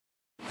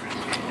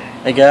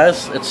Hey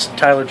guys, it's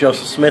Tyler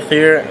Joseph Smith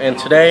here, and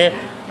today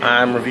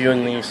I'm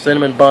reviewing the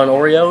Cinnamon Bun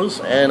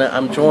Oreos, and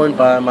I'm joined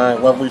by my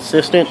lovely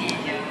assistant.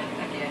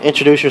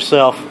 Introduce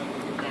yourself.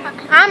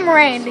 I'm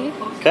Randy.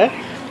 Okay.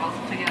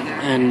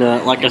 And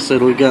like I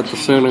said, we've got the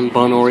Cinnamon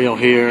Bun Oreo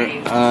here.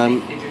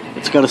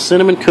 It's got a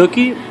cinnamon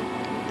cookie,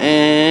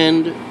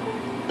 and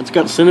it's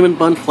got cinnamon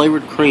bun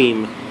flavored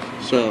cream.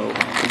 So,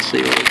 let's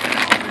see what we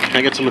got. Can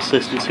I get some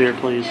assistance here,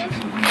 please?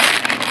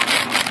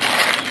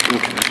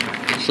 Okay.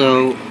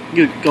 So,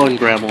 you go ahead and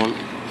grab one.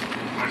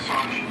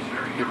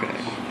 Okay.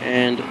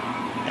 And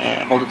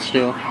hold it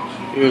still.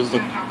 Here's the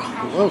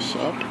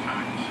close-up.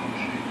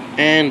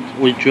 And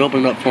would you open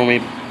it up for me?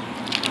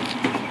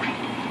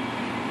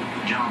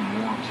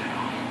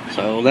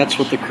 So that's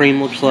what the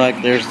cream looks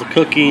like. There's the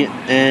cookie.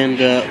 And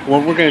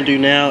what we're going to do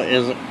now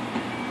is,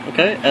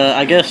 okay,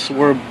 I guess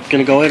we're going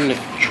to go ahead and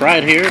try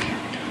it here.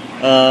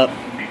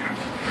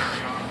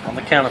 On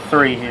the count of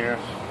 3 here.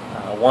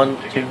 1,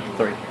 2,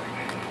 3.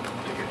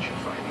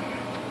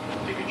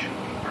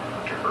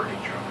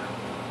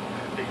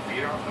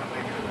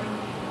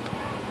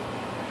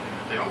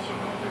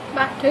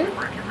 Back 2.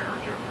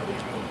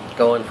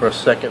 Go in for a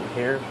second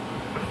here.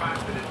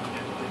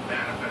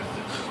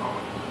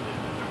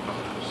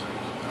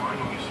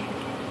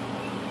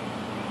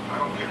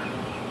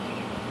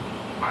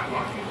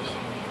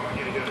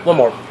 One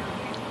more. Al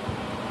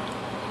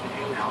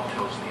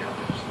tells the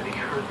others that he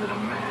heard that a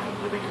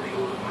man living in the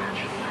old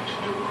mansion next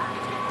door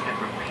had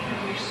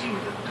repeatedly seen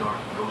the dark,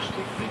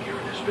 ghostly figure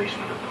in his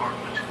basement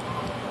apartment.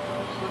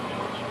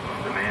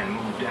 The man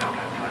moved out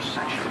after a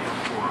century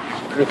of horror.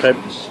 Okay.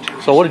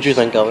 So what did you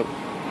think of it?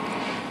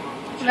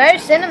 Very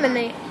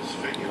cinnamony.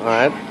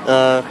 Alright.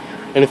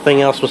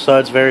 Anything else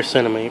besides very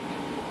cinnamony?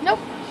 Nope.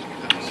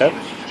 Okay.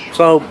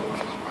 So,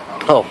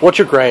 what's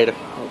your grade?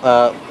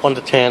 1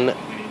 to 10.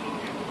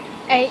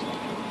 8.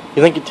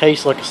 You think it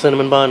tastes like a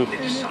cinnamon bun?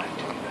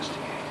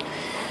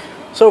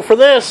 So for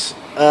this,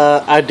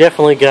 I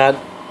definitely got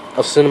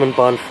a cinnamon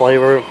bun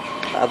flavor.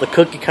 The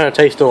cookie kind of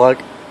tasted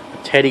like a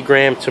Teddy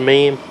Graham to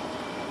me,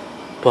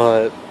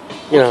 but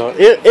you know,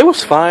 it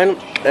was fine.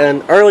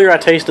 And earlier I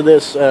tasted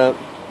this,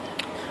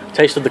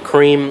 tasted the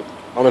cream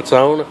on its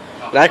own.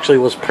 It actually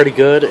was pretty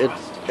good. It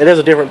has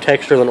a different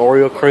texture than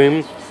Oreo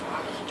cream,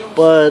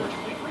 but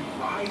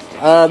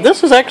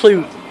this is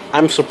actually,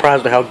 I'm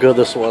surprised at how good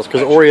this was,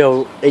 because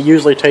Oreo, it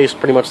usually tastes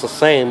pretty much the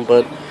same,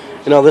 but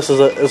you know, this is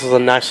a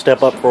nice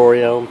step up for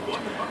Oreo,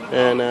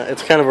 and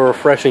it's kind of a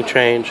refreshing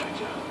change.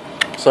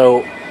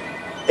 So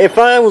if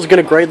I was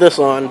going to grade this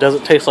on does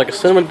it taste like a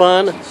cinnamon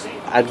bun,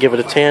 I'd give it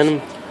a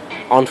 10.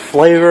 On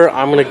flavor,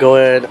 I'm going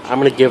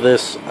to give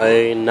this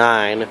a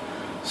 9.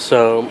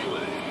 So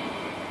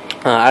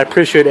I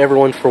appreciate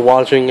everyone for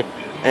watching,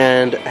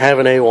 and have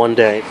an A1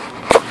 day.